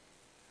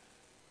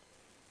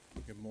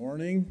Good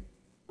morning.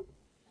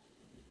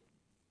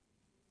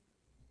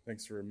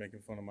 Thanks for making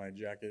fun of my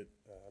jacket,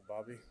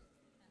 Bobby.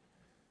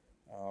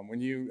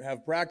 When you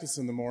have practice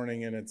in the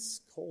morning and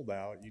it's cold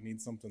out, you need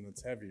something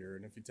that's heavier.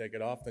 And if you take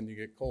it off, then you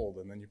get cold.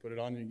 And then you put it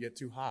on and you get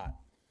too hot.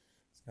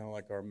 It's kind of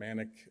like our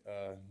manic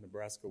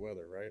Nebraska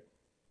weather, right?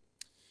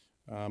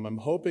 I'm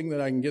hoping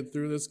that I can get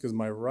through this because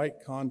my right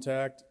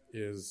contact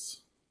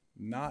is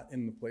not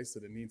in the place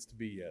that it needs to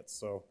be yet.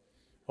 So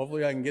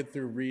hopefully I can get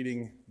through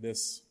reading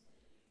this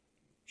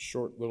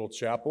short little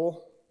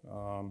chapel.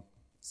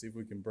 See if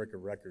we can break a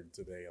record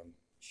today on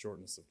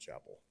shortness of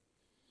chapel.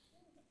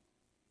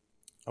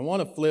 I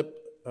want to flip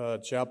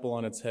chapel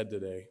on its head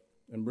today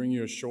and bring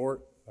you a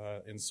short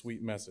and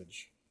sweet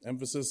message.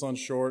 Emphasis on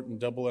short and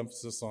double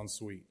emphasis on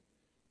sweet.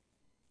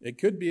 It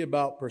could be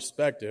about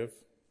perspective,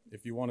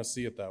 if you want to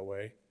see it that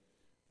way.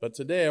 But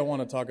today I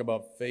want to talk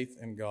about faith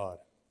in God.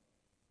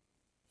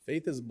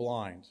 Faith is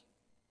blind.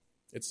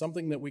 It's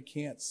something that we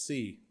can't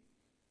see.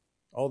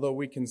 Although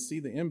we can see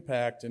the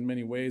impact in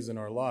many ways in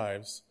our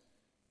lives,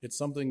 it's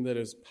something that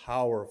is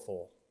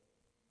powerful.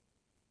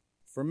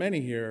 For many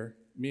here,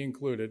 me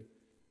included,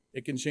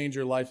 it can change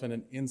your life in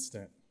an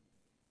instant.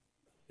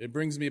 It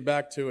brings me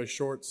back to a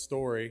short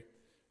story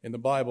in the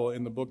Bible,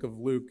 in the book of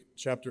Luke,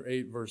 chapter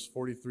 8, verse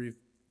 43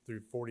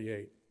 through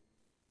 48.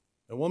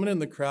 A woman in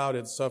the crowd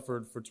had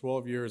suffered for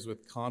 12 years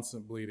with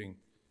constant bleeding,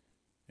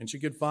 and she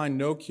could find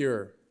no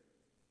cure.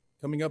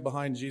 Coming up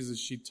behind Jesus,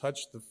 she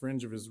touched the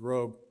fringe of his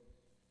robe.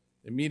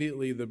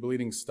 Immediately, the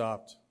bleeding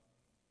stopped.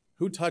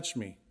 "Who touched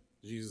me?"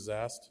 Jesus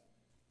asked.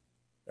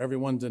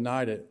 Everyone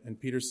denied it, and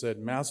Peter said,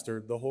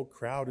 "Master, the whole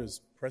crowd is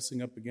pressing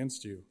up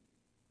against you."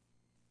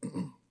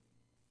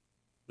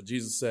 But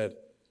Jesus said,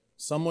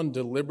 "Someone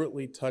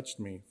deliberately touched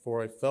me,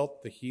 for I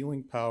felt the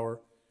healing power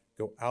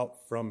go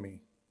out from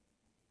me."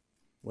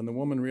 When the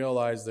woman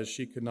realized that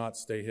she could not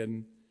stay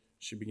hidden,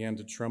 she began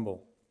to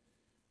tremble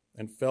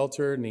and fell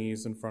to her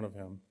knees in front of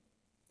him.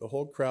 The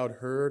whole crowd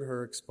heard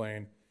her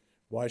explain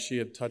why she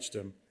had touched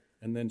him,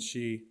 and then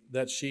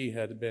that she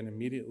had been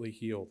immediately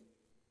healed.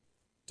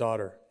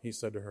 "Daughter," he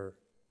said to her,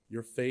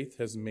 "your faith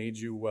has made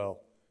you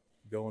well.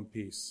 Go in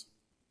peace."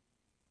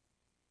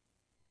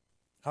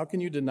 How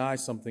can you deny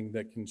something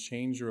that can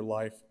change your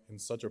life in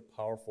such a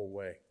powerful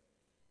way?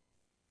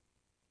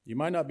 You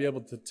might not be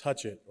able to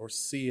touch it or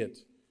see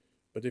it,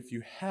 but if you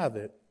have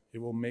it, it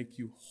will make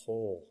you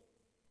whole.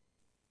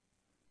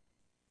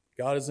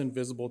 God is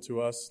invisible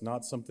to us,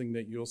 not something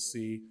that you'll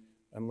see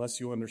unless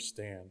you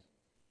understand.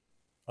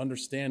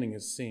 Understanding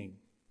is seeing,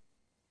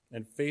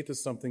 and faith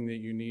is something that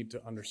you need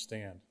to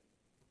understand.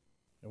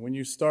 And when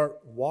you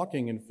start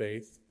walking in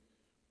faith,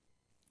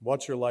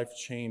 watch your life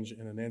change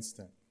in an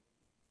instant.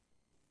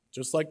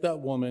 Just like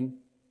that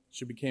woman,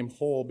 she became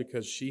whole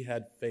because she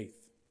had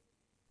faith.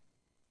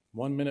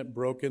 1 minute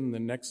broken, the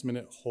next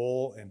minute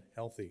whole and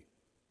healthy.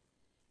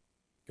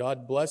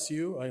 God bless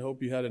you. I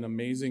hope you had an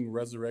amazing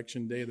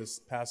Resurrection Day this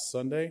past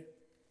Sunday,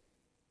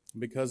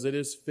 because it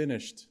is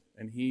finished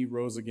and he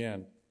rose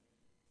again.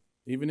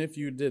 Even if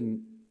you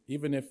didn't,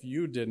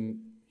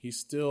 he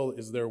still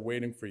is there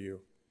waiting for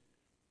you.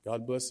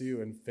 God bless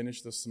you and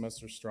finish this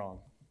semester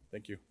strong.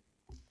 Thank you.